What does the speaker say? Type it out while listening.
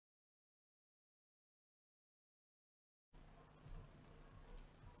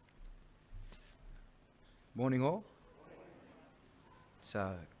Morning all. It's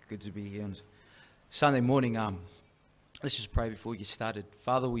good to be here on Sunday morning. Let's just pray before we get started.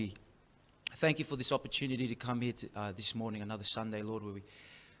 Father, we thank you for this opportunity to come here this morning, another Sunday, Lord, where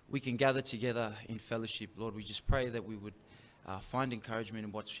we can gather together in fellowship. Lord, we just pray that we would find encouragement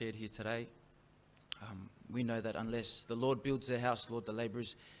in what's shared here today. We know that unless the Lord builds their house, Lord, the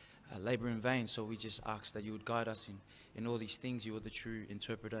laborers labor in vain. So we just ask that you would guide us in all these things. You are the true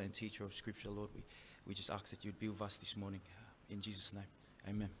interpreter and teacher of Scripture, Lord. We just ask that you would be with us this morning. In Jesus' name,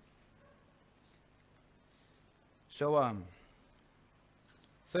 amen. So,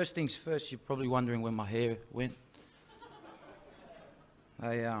 first things first, you're probably wondering where my hair went.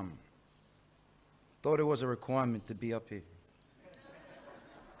 I thought it was a requirement to be up here.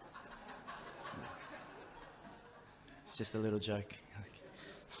 It's just a little joke.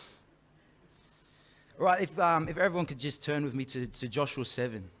 Right, if everyone could just turn with me to Joshua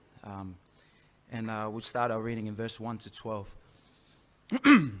 7, and we'll start our reading in verse 1 to 12.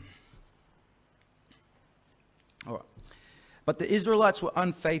 All right. But the Israelites were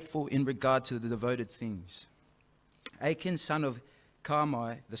unfaithful in regard to the devoted things. Achan, son of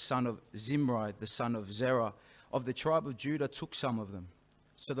Carmi, the son of Zimri, the son of Zerah, of the tribe of Judah, took some of them.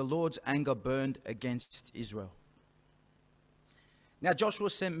 So the Lord's anger burned against Israel. Now Joshua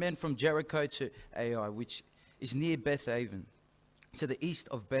sent men from Jericho to Ai, which is near Beth-aven, to the east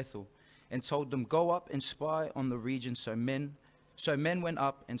of Bethel, and told them, "Go up and spy on the region." So men went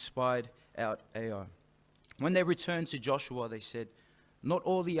up and spied out Ai. When they returned to Joshua, they said, "Not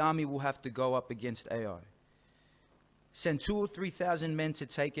all the army will have to go up against Ai. Send 2,000 or 3,000 men to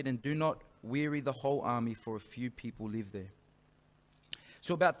take it, and do not weary the whole army, for a few people live there."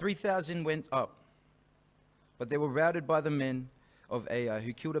 So about 3,000 went up, but they were routed by the men of Ai,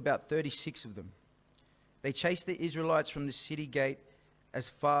 who killed about 36 of them. They chased the Israelites from the city gate as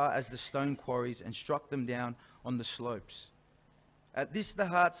far as the stone quarries and struck them down on the slopes. At this, the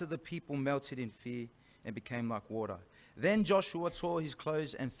hearts of the people melted in fear and became like water. Then Joshua tore his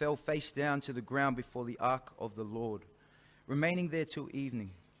clothes and fell face down to the ground before the ark of the Lord, remaining there till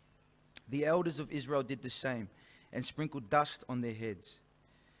evening. The elders of Israel did the same and sprinkled dust on their heads.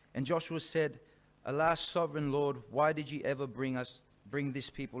 And Joshua said, "Alas, sovereign Lord, why did you ever bring this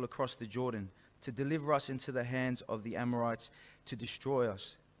people across the Jordan to deliver us into the hands of the Amorites to destroy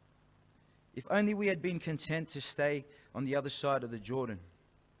us? If only we had been content to stay on the other side of the Jordan.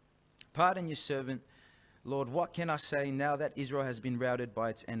 Pardon your servant, Lord. What can I say now that Israel has been routed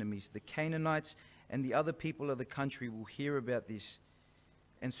by its enemies? The Canaanites and the other people of the country will hear about this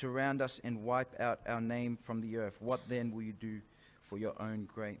and surround us and wipe out our name from the earth. What then will you do for your own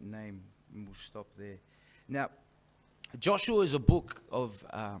great name?" And we'll stop there. Now, Joshua is a book of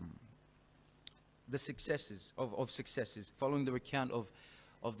the successes, of successes, following the recount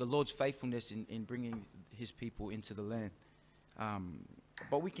of the Lord's faithfulness in bringing his people into the land.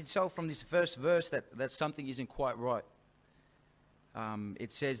 But we can tell from this first verse that something isn't quite right.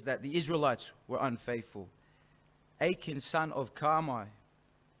 It says that the Israelites were unfaithful. Achan, son of Carmi,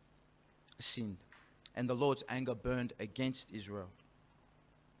 sinned, and the Lord's anger burned against Israel.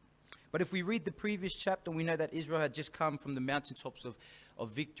 But if we read the previous chapter, we know that Israel had just come from the mountaintops of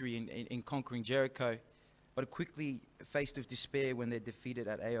victory in conquering Jericho, but quickly faced with despair when they're defeated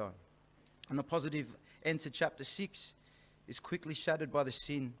at Ai. And the positive end to chapter 6 is quickly shattered by the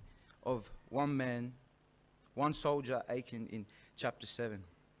sin of one man, one soldier, Achan, in chapter 7.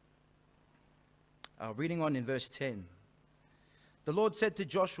 Reading on in verse 10. The Lord said to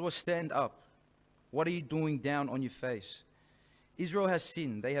Joshua, "Stand up. What are you doing down on your face? Israel has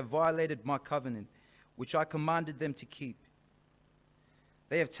sinned. They have violated my covenant, which I commanded them to keep.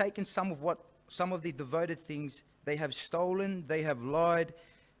 They have taken some of the devoted things. They have stolen. They have lied.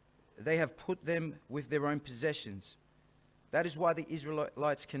 They have put them with their own possessions. That is why the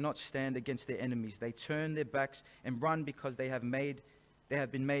Israelites cannot stand against their enemies. They turn their backs and run because they have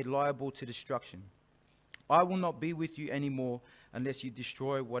been made liable to destruction. I will not be with you anymore unless you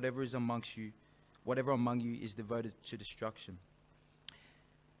destroy whatever among you is devoted to destruction."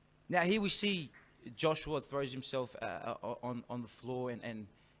 Now here we see Joshua throws himself on the floor and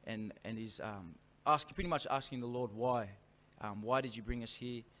is pretty much asking the Lord, why? Why did you bring us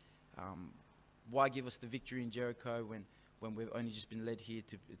here? Why give us the victory in Jericho when we've only just been led here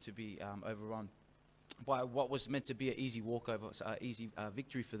to be overrun by what was meant to be an easy walkover, easy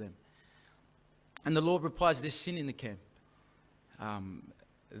victory for them? And the Lord replies, "There's sin in the camp.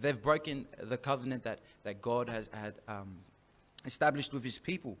 They've broken the covenant that God had established with his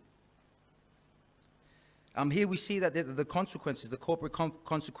people." Here we see that the consequences, the corporate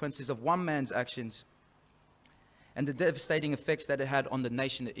consequences of one man's actions and the devastating effects that it had on the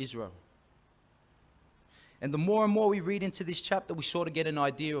nation of Israel. And the more and more we read into this chapter, we sort of get an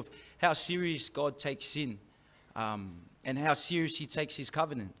idea of how serious God takes sin, and how serious he takes his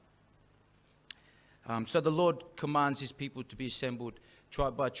covenant. So the Lord commands his people to be assembled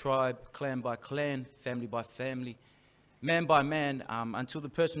tribe by tribe, clan by clan, family by family, man by man, until the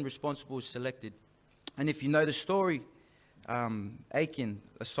person responsible is selected. And if you know the story, Achan,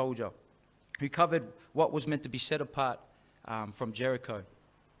 a soldier, who covered what was meant to be set apart from Jericho,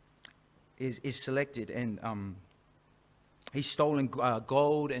 is selected, and he's stolen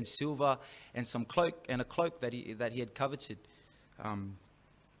gold and silver and a cloak that he had coveted,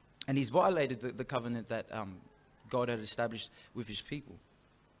 and he's violated the covenant that God had established with his people.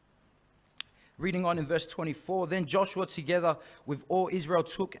 Reading on in verse 24, then Joshua together with all Israel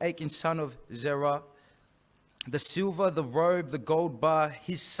took Achan son of Zerah, the silver, the robe, the gold bar,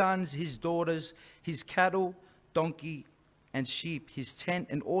 his sons, his daughters, his cattle, donkey, and sheep, his tent,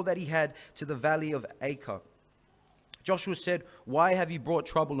 and all that he had to the valley of Achan. Joshua said, "Why have you brought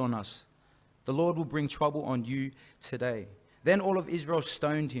trouble on us? The Lord will bring trouble on you today." Then all of Israel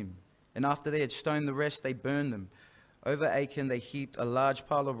stoned him, and after they had stoned the rest, they burned them. Over Achan they heaped a large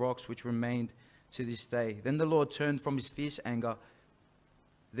pile of rocks, which remained to this day. Then the Lord turned from his fierce anger.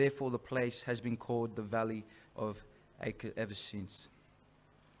 Therefore the place has been called the Valley of Achan ever since.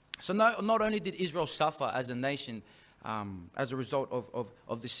 So not only did Israel suffer as a nation as a result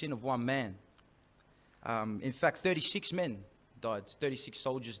of the sin of one man. In fact, 36 men died. 36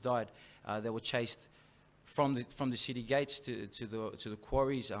 soldiers died. They were chased from the city gates to the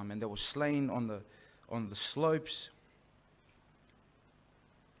quarries, and they were slain on the slopes.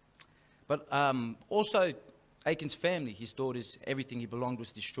 But also, Achan's family, his daughters, everything he belonged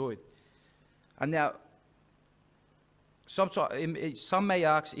was destroyed. And now, some may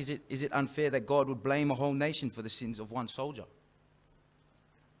ask, is it unfair that God would blame a whole nation for the sins of one soldier?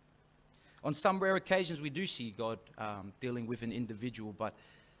 On some rare occasions, we do see God dealing with an individual, but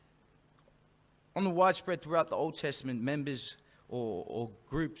on the widespread throughout the Old Testament, members or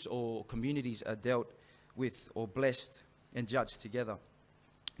groups or communities are dealt with or blessed and judged together.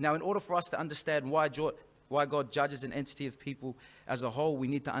 Now, in order for us to understand why God judges an entity of people as a whole, we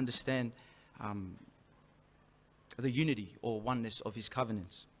need to understand the unity or oneness of his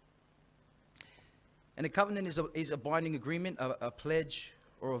covenants. And a covenant is a binding agreement, a pledge,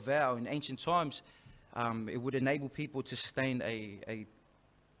 or a vow. In ancient times, it would enable people to sustain an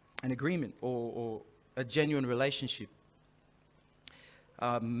agreement or a genuine relationship.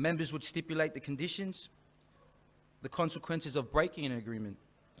 Members would stipulate the conditions, the consequences of breaking an agreement.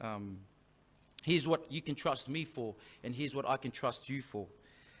 Here's what you can trust me for, and here's what I can trust you for.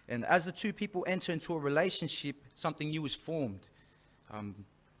 And as the two people enter into a relationship, something new is formed.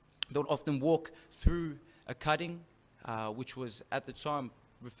 They'll often walk through a cutting, which was at the time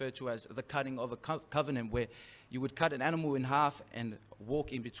referred to as the cutting of a covenant, where you would cut an animal in half and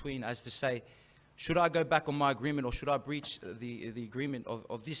walk in between, as to say, should I go back on my agreement, or should I breach the agreement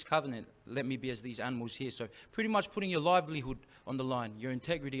of this covenant? Let me be as these animals here. So pretty much putting your livelihood on the line, your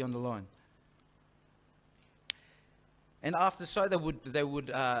integrity on the line. And after so, they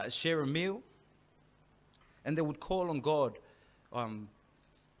would share a meal, and they would call on God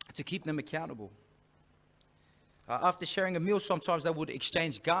to keep them accountable. After sharing a meal, sometimes they would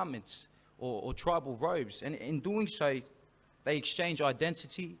exchange garments or tribal robes. And in doing so, they exchange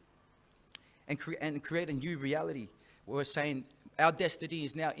identity and create a new reality. We're saying our destiny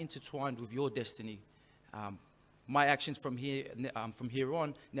is now intertwined with your destiny. My actions from here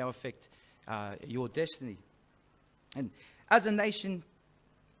on now affect your destiny. And as a nation,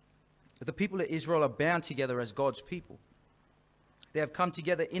 the people of Israel are bound together as God's people. They have come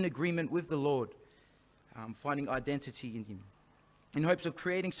together in agreement with the Lord, finding identity in him, in hopes of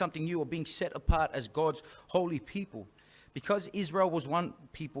creating something new or being set apart as God's holy people. Because Israel was one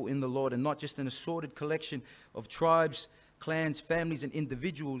people in the Lord and not just an assorted collection of tribes, clans, families, and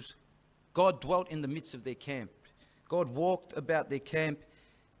individuals, God dwelt in the midst of their camp. God walked about their camp,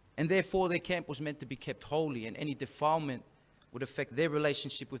 and therefore their camp was meant to be kept holy, and any defilement would affect their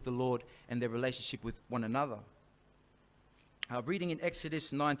relationship with the Lord and their relationship with one another. Reading in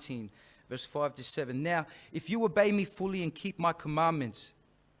Exodus 19, verse 5 to 7. Now, if you obey me fully and keep my commandments,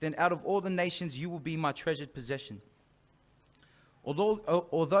 then out of all the nations you will be my treasured possession.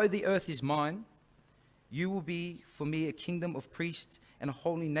 Although the earth is mine, you will be for me a kingdom of priests and a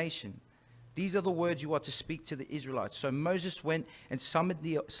holy nation. These are the words you are to speak to the Israelites. So Moses went and summoned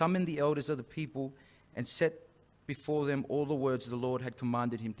the elders of the people and set before them all the words the Lord had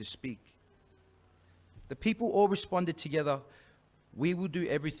commanded him to speak. The people all responded together, "We will do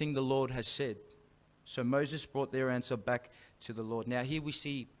everything the Lord has said." So Moses brought their answer back to the Lord. Now here we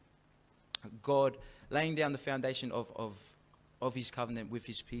see God laying down the foundation of his covenant with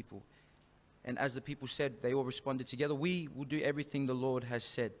his people. And as the people said, they all responded together, we will do everything the Lord has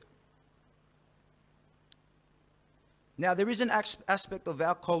said. Now, there is an aspect of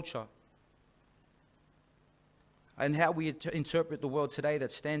our culture and how we interpret the world today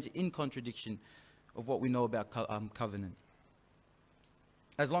that stands in contradiction of what we know about covenant.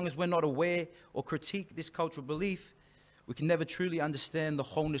 As long as we're not aware or critique this cultural belief, we can never truly understand the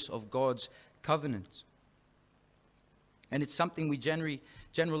wholeness of God's covenant. And it's something we generally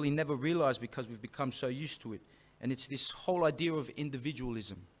never realize because we've become so used to it. And it's this whole idea of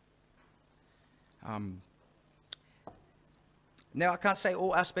individualism. Now, I can't say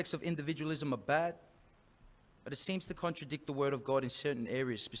all aspects of individualism are bad, but it seems to contradict the word of God in certain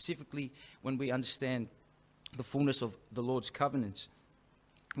areas, specifically when we understand the fullness of the Lord's covenant.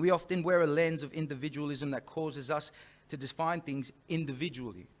 We often wear a lens of individualism that causes us to define things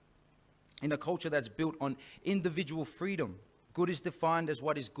individually. In a culture that's built on individual freedom, good is defined as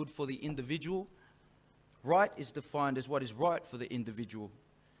what is good for the individual, right is defined as what is right for the individual,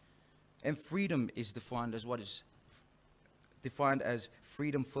 and freedom is defined as what is defined as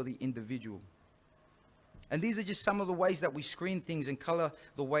freedom for the individual. And these are just some of the ways that we screen things and color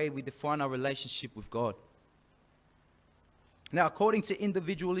the way we define our relationship with God. Now, according to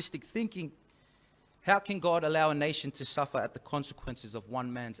individualistic thinking, how can God allow a nation to suffer at the consequences of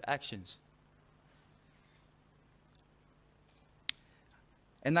one man's actions?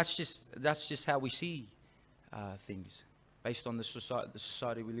 And that's just how we see things, based on the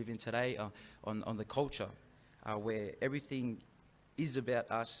society we live in today, on the culture, where everything is about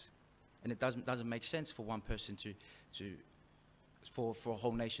us, and it doesn't make sense for one person for a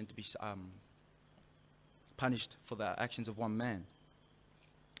whole nation to be punished for the actions of one man.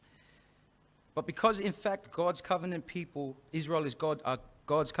 But because, in fact, God's covenant people, Israel is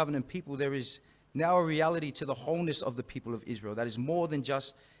God's covenant people, there is now a reality to the wholeness of the people of Israel that is more than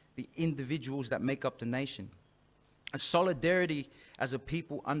just the individuals that make up the nation. A solidarity as a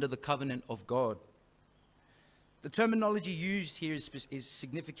people under the covenant of God. The terminology used here is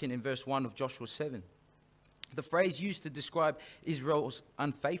significant in verse 1 of Joshua 7. The phrase used to describe Israel's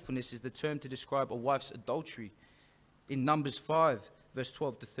unfaithfulness is the term to describe a wife's adultery in Numbers 5, verse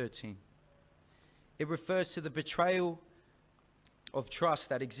 12 to 13. It refers to the betrayal of trust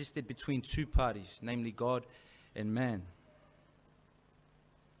that existed between two parties, namely God and man.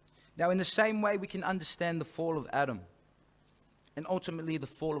 Now, in the same way, we can understand the fall of Adam and ultimately the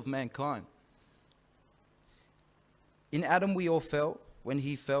fall of mankind. In Adam, we all fell. When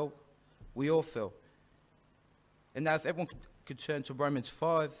he fell, we all fell. And now, if everyone could turn to Romans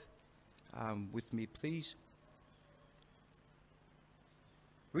 5 with me, please.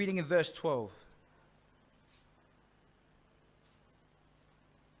 Reading in verse 12.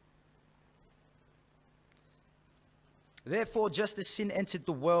 Therefore, just as sin entered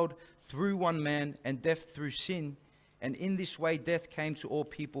the world through one man, and death through sin, and in this way death came to all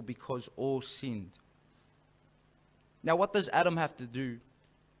people because all sinned. Now, what does Adam have to do?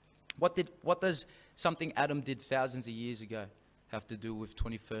 What does something Adam did thousands of years ago have to do with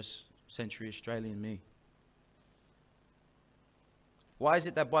 21st century Australian me? Why is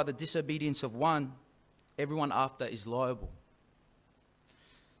it that by the disobedience of one, everyone after is liable?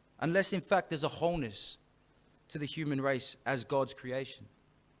 Unless, in fact, there's a wholeness to the human race as God's creation.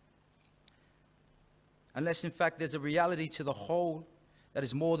 Unless, in fact, there's a reality to the whole that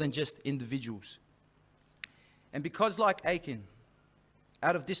is more than just individuals. And because, like Achan,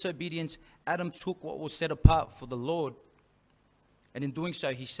 out of disobedience, Adam took what was set apart for the Lord, and in doing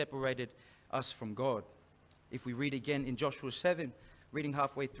so, he separated us from God. If we read again in Joshua 7, reading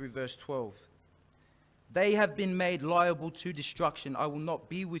halfway through verse 12. They have been made liable to destruction. I will not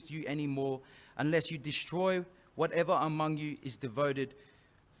be with you anymore unless you destroy whatever among you is devoted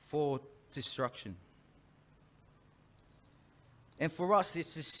for destruction. And for us,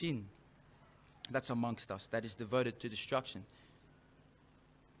 it's the sin that's amongst us that is devoted to destruction.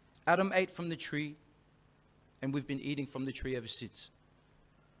 Adam ate from the tree, and we've been eating from the tree ever since.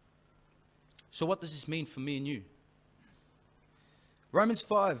 So what does this mean for me and you? Romans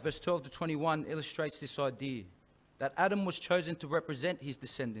 5, verse 12 to 21 illustrates this idea that Adam was chosen to represent his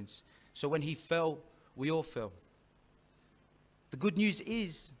descendants. So when he fell, we all fell. The good news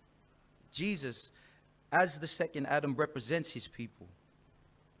is Jesus, as the second Adam, represents his people.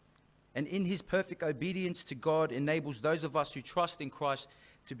 And in his perfect obedience to God, enables those of us who trust in Christ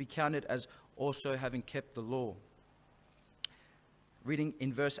to be counted as also having kept the law. Reading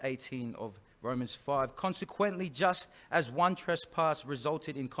in verse 18 of Romans 5, consequently, just as one trespass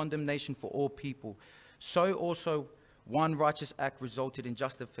resulted in condemnation for all people, so also one righteous act resulted in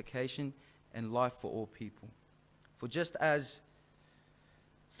justification and life for all people. For just as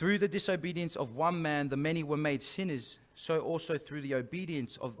through the disobedience of one man the many were made sinners, so also through the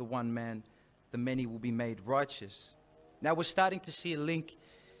obedience of the one man the many will be made righteous. Now we're starting to see a link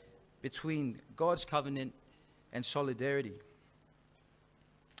between God's covenant and solidarity.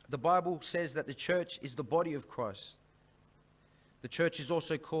 The Bible says that the church is the body of Christ. The church is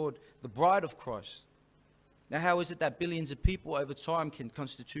also called the bride of Christ. Now, how is it that billions of people over time can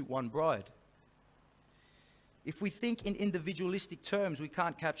constitute one bride? If we think in individualistic terms, we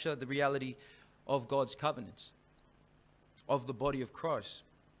can't capture the reality of God's covenants, of the body of Christ.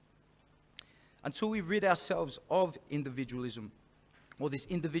 Until we rid ourselves of individualism, or this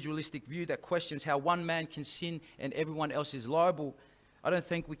individualistic view that questions how one man can sin and everyone else is liable, I don't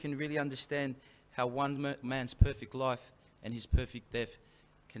think we can really understand how one man's perfect life and his perfect death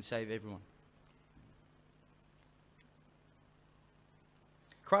can save everyone.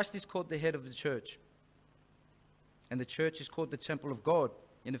 Christ is called the head of the church, and the church is called the temple of God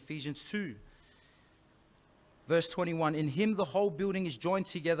in Ephesians 2. Verse 21, in him the whole building is joined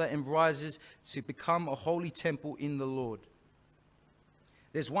together and rises to become a holy temple in the Lord.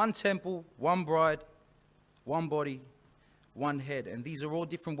 There's one temple, one bride, one body, one head. And these are all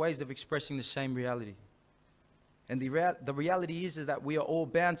different ways of expressing the same reality. And the reality is that we are all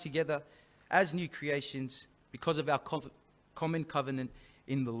bound together as new creations because of our common covenant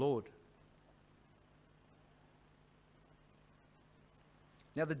in the Lord.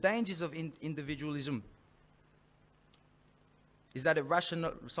 Now, the dangers of individualism is that it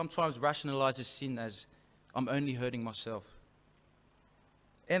sometimes rationalizes sin as I'm only hurting myself.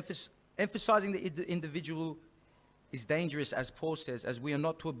 Emphasizing the individual is dangerous, as Paul says, as we are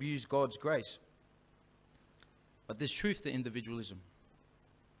not to abuse God's grace. But there's truth to individualism.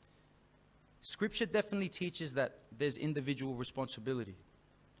 Scripture definitely teaches that there's individual responsibility.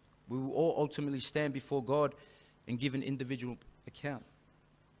 We will all ultimately stand before God and give an individual account.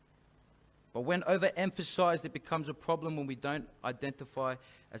 But when overemphasized, it becomes a problem when we don't identify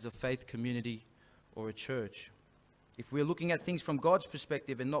as a faith community or a church. If we're looking at things from God's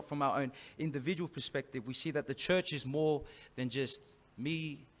perspective and not from our own individual perspective, we see that the church is more than just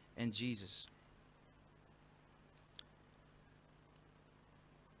me and Jesus.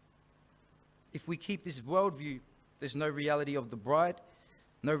 If we keep this worldview, there's no reality of the bride,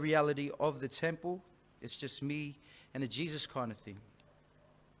 no reality of the temple. It's just me and a Jesus kind of thing.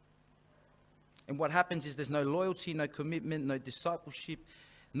 And what happens is there's no loyalty, no commitment, no discipleship,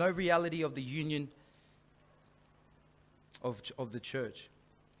 no reality of the union of the church.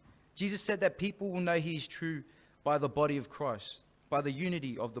 Jesus said that people will know he is true by the body of Christ, by the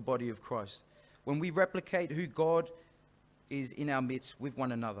unity of the body of Christ. When we replicate who God is in our midst with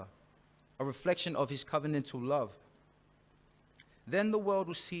one another, a reflection of his covenantal love, then the world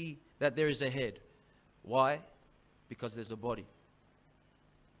will see that there is a head. Why? Because there's a body.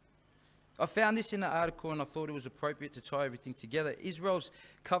 I found this in an article and I thought it was appropriate to tie everything together. Israel's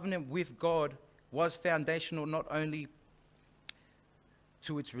covenant with God was foundational not only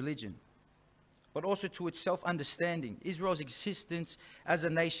to its religion, but also to its self-understanding. Israel's existence as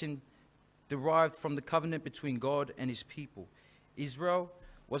a nation derived from the covenant between God and his people. Israel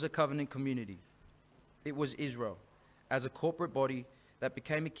was a covenant community. It was Israel as a corporate body that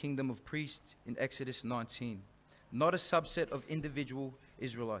became a kingdom of priests in Exodus 19, not a subset of individual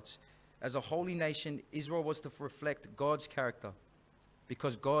Israelites. As a holy nation, Israel was to reflect God's character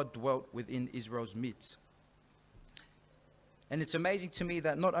because God dwelt within Israel's midst. And it's amazing to me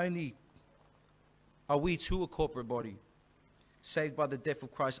that not only are we too a corporate body, saved by the death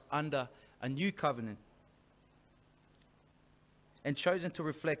of Christ under a new covenant, and chosen to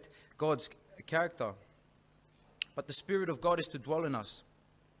reflect God's character, but the Spirit of God is to dwell in us.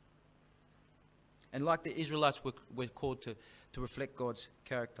 And like the Israelites were called to reflect God's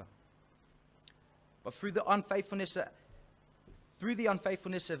character. But through the unfaithfulness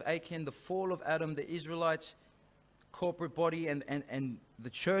of Achan, the fall of Adam, the Israelites' corporate body and the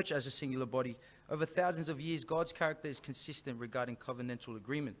church as a singular body, over thousands of years, God's character is consistent regarding covenantal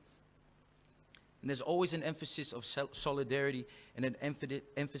agreement. And there's always an emphasis of solidarity and an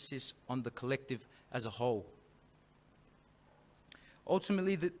emphasis on the collective as a whole.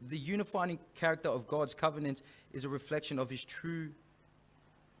 Ultimately, the unifying character of God's covenant is a reflection of his true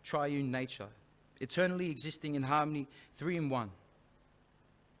triune nature, eternally existing in harmony, three in one.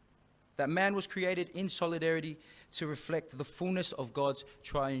 That man was created in solidarity to reflect the fullness of God's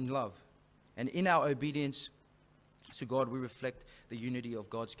triune love. And in our obedience to God, we reflect the unity of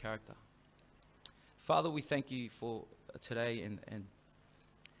God's character. Father, we thank you for today and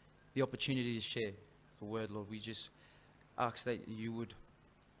the opportunity to share the word, Lord. We just ask that you would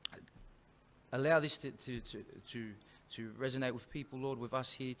allow this to resonate with people, Lord, with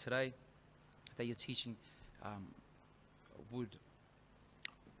us here today, that your teaching would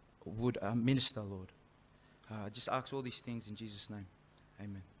minister, Lord. Just ask all these things in Jesus' name.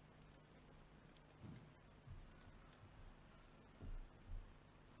 Amen.